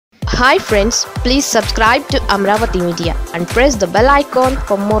Hi friends, please subscribe to Amaravathi Media and press the bell icon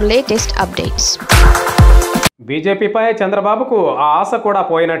for more latest updates. బీజేపీపై చంద్రబాబుకు ఆ ఆశ కూడా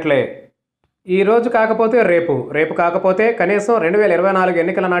పోయినట్లే. ఈ రోజు కాకపోతే రేపు కాకపోతే కనీసం 2024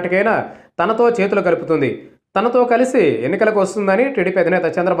 ఎన్నికల నాటికైనా తనతో చేతులు కలుపుతుంది. తనతో కలిసి ఎన్నికలకు వస్తుందని టీడీపీ అధినేత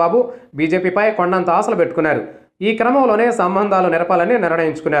చంద్రబాబు బీజేపీపై కొండంత ఆశలు పెట్టుకున్నారు. ఈ క్రమంలోనే సంబంధాలు నెరపాలని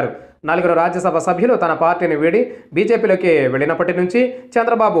నిర్ణయించుకున్నారు. 4 రాజ్యసభ సభ్యులు తన పార్టీని వీడి బీజేపీలోకి వెళ్ళినప్పటి నుంచి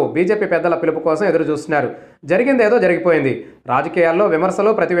చంద్రబాబు బీజేపీ పెద్దల పిలుపు కోసం ఎదురు చూస్తున్నారు. జరిగిందేదో జరిగిపోయింది. రాజకీయాల్లో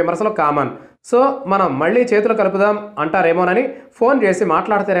విమర్శలు ప్రతి విమర్శలు కామన్. సో మనం మళ్ళీ చేతులు కలుపుదాం అంటారేమోనని, ఫోన్ చేసి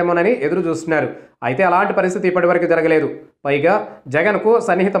మాట్లాడతారేమోనని ఎదురు చూస్తున్నారు. అయితే అలాంటి పరిస్థితి ఇప్పటివరకు జరగలేదు. పైగా జగన్కు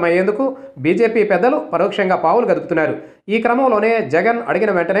సన్నిహితమయ్యేందుకు బీజేపీ పెద్దలు పరోక్షంగా పావులు గదుపుతున్నారు. ఈ క్రమంలోనే జగన్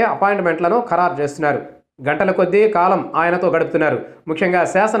అడిగిన వెంటనే అపాయింట్మెంట్లను ఖరారు చేస్తున్నారు. గంటల కొద్దీ కాలం ఆయనతో గడుపుతున్నారు. ముఖ్యంగా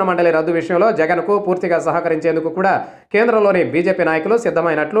శాసన మండలి రద్దు విషయంలో జగన్కు పూర్తిగా సహకరించేందుకు కూడా కేంద్రంలోని బీజేపీ నాయకులు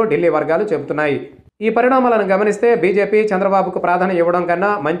సిద్ధమైనట్లు ఢిల్లీ వర్గాలు చెబుతున్నాయి. ఈ పరిణామాలను గమనిస్తే బీజేపీ చంద్రబాబుకు ప్రాధాన్యం ఇవ్వడం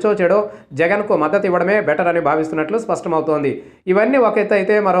కన్నా మంచో చెడో జగన్కు మద్దతు ఇవ్వడమే బెటర్ అని భావిస్తున్నట్లు స్పష్టమవుతోంది. ఇవన్నీ ఒక ఎత్తు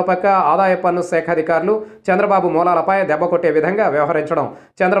అయితే, మరోపక్క ఆదాయ పన్ను శాఖ అధికారులు చంద్రబాబు మూలాలపై దెబ్బ కొట్టే విధంగా వ్యవహరించడం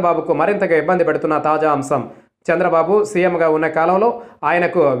చంద్రబాబుకు మరింతగా ఇబ్బంది పెడుతున్న తాజా అంశం. చంద్రబాబు సీఎంగా ఉన్న కాలంలో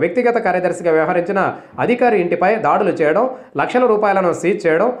ఆయనకు వ్యక్తిగత కార్యదర్శిగా వ్యవహరించిన అధికారి ఇంటిపై దాడులు చేయడం, లక్షల రూపాయలను సీజ్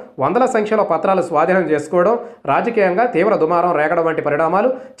చేయడం, వందల సంఖ్యలో పత్రాలు స్వాధీనం చేసుకోవడం, రాజకీయంగా తీవ్ర దుమారం రేగడం వంటి పరిణామాలు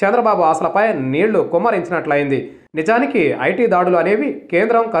చంద్రబాబు ఆశలపై నీళ్లు కుమ్మరించినట్లయింది. నిజానికి ఐటీ దాడులు అనేవి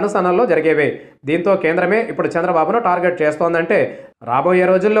కేంద్రం కనుసన్నల్లో జరిగేవే. దీంతో కేంద్రమే ఇప్పుడు చంద్రబాబును టార్గెట్ చేస్తోందంటే రాబోయే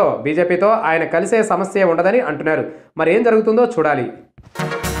రోజుల్లో బీజేపీతో ఆయన కలిసే సమస్య ఉండదని అంటున్నారు. మరి ఏం జరుగుతుందో చూడాలి.